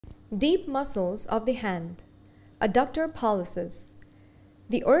Deep muscles of the hand. Adductor pollicis.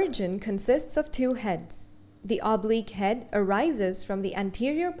 The origin consists of two heads. The oblique head arises from the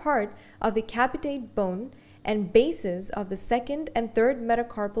anterior part of the capitate bone and bases of the second and third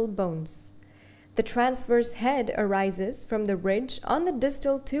metacarpal bones. The transverse head arises from the ridge on the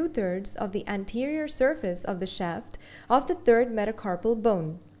distal 2/3 of the anterior surface of the shaft of the third metacarpal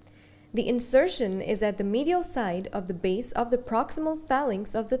bone. The insertion is at the medial side of the base of the proximal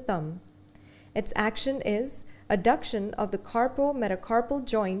phalanx of the thumb. Its action is adduction of the carpo-metacarpal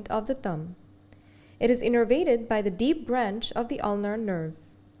joint of the thumb. It is innervated by the deep branch of the ulnar nerve.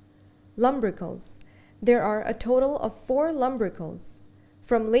 Lumbricals. There are a total of 4 lumbricals.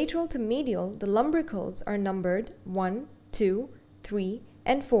 From lateral to medial, the lumbricals are numbered 1, 2, 3,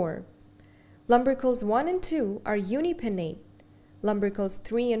 and 4. Lumbricals 1 and 2 are unipinnate. Lumbricals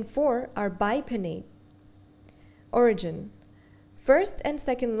 3 and 4 are bipinnate. Origin. First and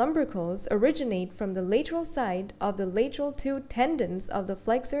second lumbricals originate from the lateral side of the lateral 2 tendons of the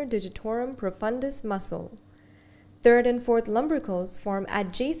flexor digitorum profundus muscle. Third and fourth lumbricals form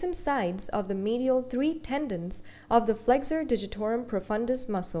adjacent sides of the medial 3 tendons of the flexor digitorum profundus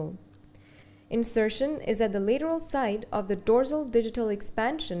muscle. Insertion is at the lateral side of the dorsal digital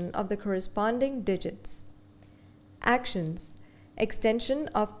expansion of the corresponding digits. Actions. Extension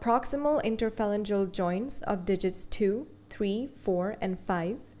of proximal interphalangeal joints of digits 2, 3, 4, and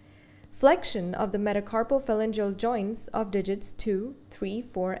 5. Flexion of the metacarpophalangeal joints of digits 2, 3,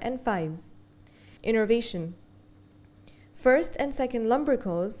 4, and 5. Innervation. First and second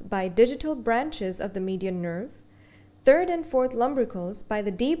lumbricals by digital branches of the median nerve. Third and fourth lumbricals by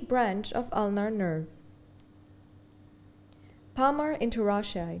the deep branch of ulnar nerve. Palmar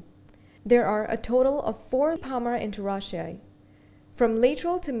Interossei. There are a total of 4 palmar interossei. From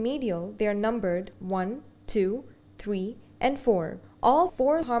lateral to medial, they are numbered 1, 2, 3, and 4. All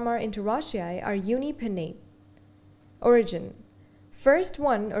 4 palmar interossei are unipinnate. Origin. First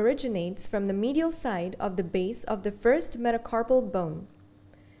one originates from the medial side of the base of the first metacarpal bone.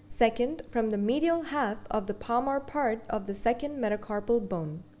 Second, from the medial half of the palmar part of the second metacarpal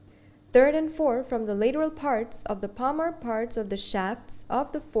bone. Third and fourth from the lateral parts of the palmar parts of the shafts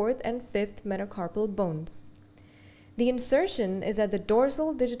of the fourth and fifth metacarpal bones. The insertion is at the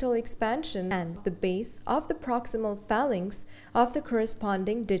dorsal digital expansion and the base of the proximal phalanx of the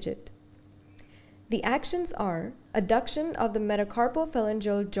corresponding digit. The actions are adduction of the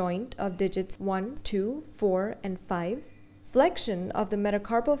metacarpophalangeal joint of digits 1, 2, 4, and 5, flexion of the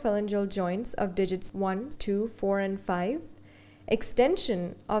metacarpophalangeal joints of digits 1, 2, 4, and 5,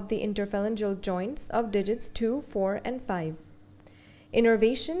 extension of the interphalangeal joints of digits 2, 4, and 5.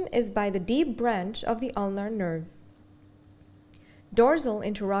 Innervation is by the deep branch of the ulnar nerve. Dorsal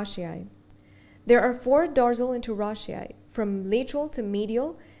interossei. There are 4 dorsal interossei. From lateral to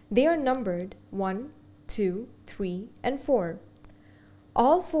medial, they are numbered 1, 2, 3, and 4.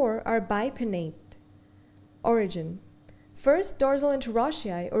 All 4 are bipinnate. Origin. First dorsal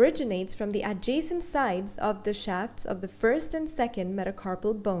interossei originates from the adjacent sides of the shafts of the first and second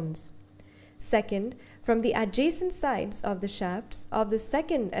metacarpal bones. Second, from the adjacent sides of the shafts of the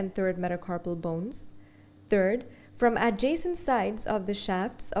second and third metacarpal bones. Third, from adjacent sides of the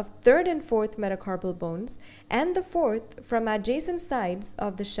shafts of third and fourth metacarpal bones, and the fourth from adjacent sides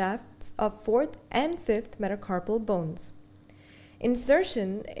of the shafts of fourth and fifth metacarpal bones.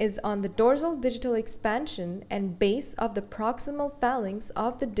 Insertion is on the dorsal digital expansion and base of the proximal phalanx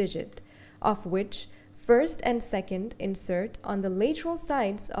of the digit, of which first and second insert on the lateral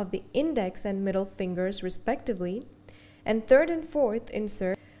sides of the index and middle fingers respectively, and third and fourth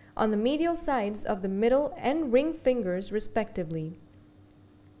insert on the medial sides of the middle and ring fingers respectively.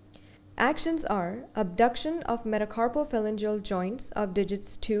 Actions are abduction of metacarpophalangeal joints of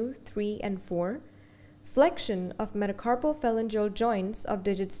digits 2, 3, and 4, flexion of metacarpophalangeal joints of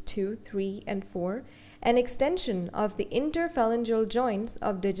digits 2, 3, and 4, and extension of the interphalangeal joints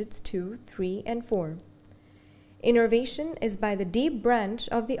of digits 2, 3, and 4. Innervation is by the deep branch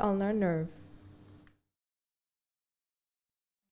of the ulnar nerve.